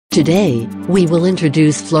Today, we will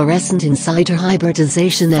introduce fluorescent in situ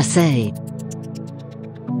hybridization assay.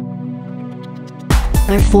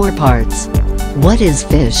 There are 4 parts. What is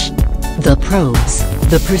FISH? The probes,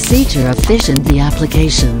 the procedure of FISH and the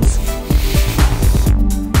applications.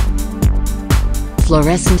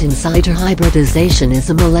 Fluorescent in situ hybridization is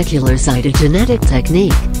a molecular cytogenetic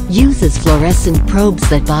technique, uses fluorescent probes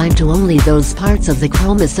that bind to only those parts of the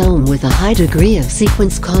chromosome with a high degree of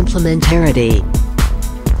sequence complementarity.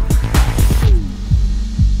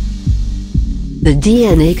 The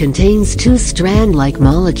DNA contains 2 strand-like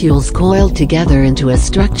molecules coiled together into a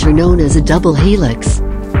structure known as a double helix.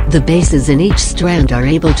 The bases in each strand are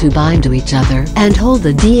able to bind to each other and hold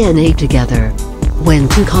the DNA together. When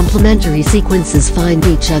 2 complementary sequences find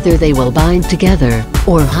each other, they will bind together,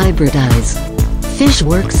 or hybridize. FISH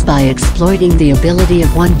works by exploiting the ability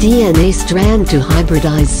of one DNA strand to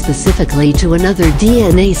hybridize specifically to another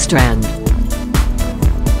DNA strand.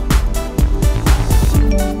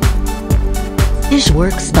 FISH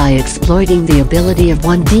works by exploiting the ability of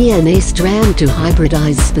one DNA strand to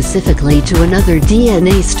hybridize specifically to another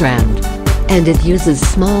DNA strand. And it uses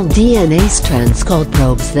small DNA strands called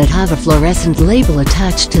probes that have a fluorescent label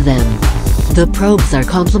attached to them. The probes are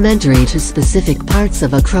complementary to specific parts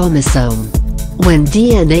of a chromosome. When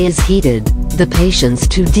DNA is heated, the patient's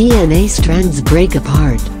 2 DNA strands break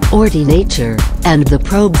apart, or denature, and the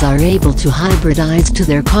probes are able to hybridize to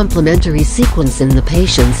their complementary sequence in the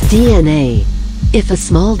patient's DNA. If a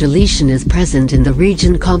small deletion is present in the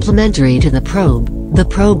region complementary to the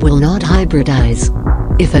probe will not hybridize.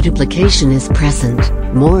 If a duplication is present,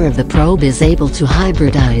 more of the probe is able to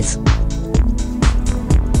hybridize.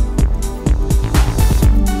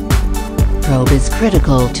 Probe is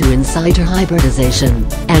critical to in situ hybridization,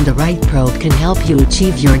 and the right probe can help you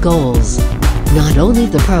achieve your goals. Not only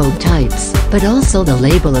the probe types, but also the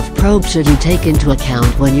label of probe should you take into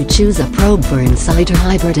account when you choose a probe for in situ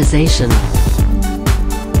hybridization.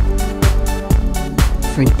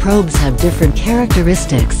 Different probes have different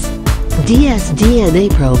characteristics.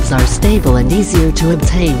 dsDNA probes are stable and easier to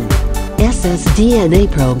obtain.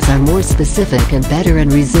 ssDNA probes are more specific and better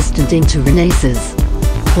and resistant to interases.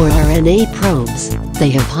 For RNA probes, they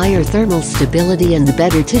have higher thermal stability and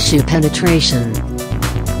better tissue penetration.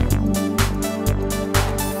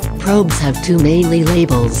 Probes have 2 mainly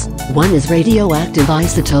labels. One is radioactive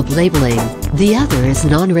isotope labeling, the other is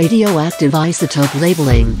non-radioactive isotope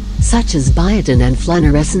labeling, such as biotin and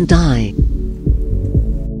fluorescent dye.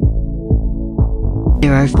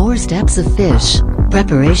 There are 4 steps of FISH: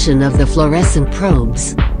 preparation of the fluorescent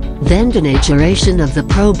probes, then denaturation of the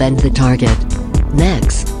probe and the target.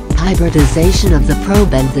 Next, hybridization of the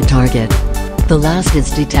probe and the target. The last is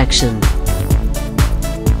detection.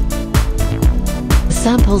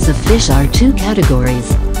 Samples of FISH are 2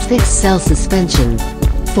 categories: fixed cell suspension,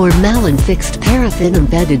 formal and fixed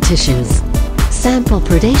paraffin-embedded tissues. Sample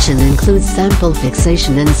predation includes sample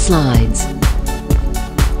fixation and slides.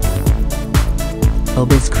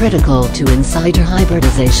 Probe is critical to in situ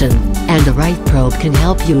hybridization, and the right probe can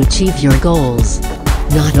help you achieve your goals.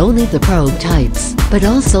 Not only the probe types, but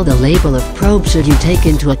also the label of probe should you take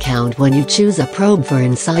into account when you choose a probe for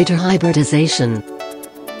in situ hybridization.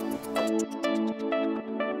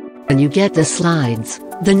 When you get the slides,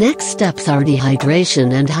 the next steps are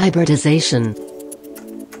dehydration and hybridization.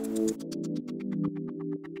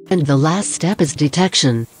 And the last step is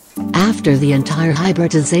detection. After the entire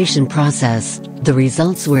hybridization process, the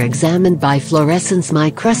results were examined by fluorescence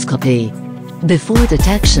microscopy. Before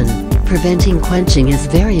detection, preventing quenching is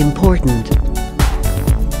very important.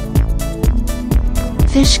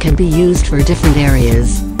 FISH can be used for different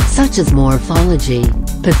areas, such as morphology,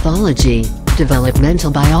 pathology,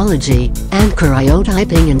 developmental biology, and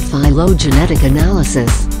karyotyping and phylogenetic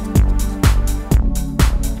analysis.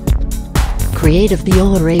 Creative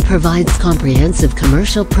Bioarray provides comprehensive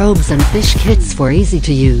commercial probes and FISH kits for easy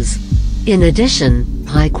to use. In addition,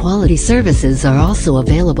 high-quality services are also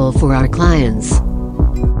available for our clients.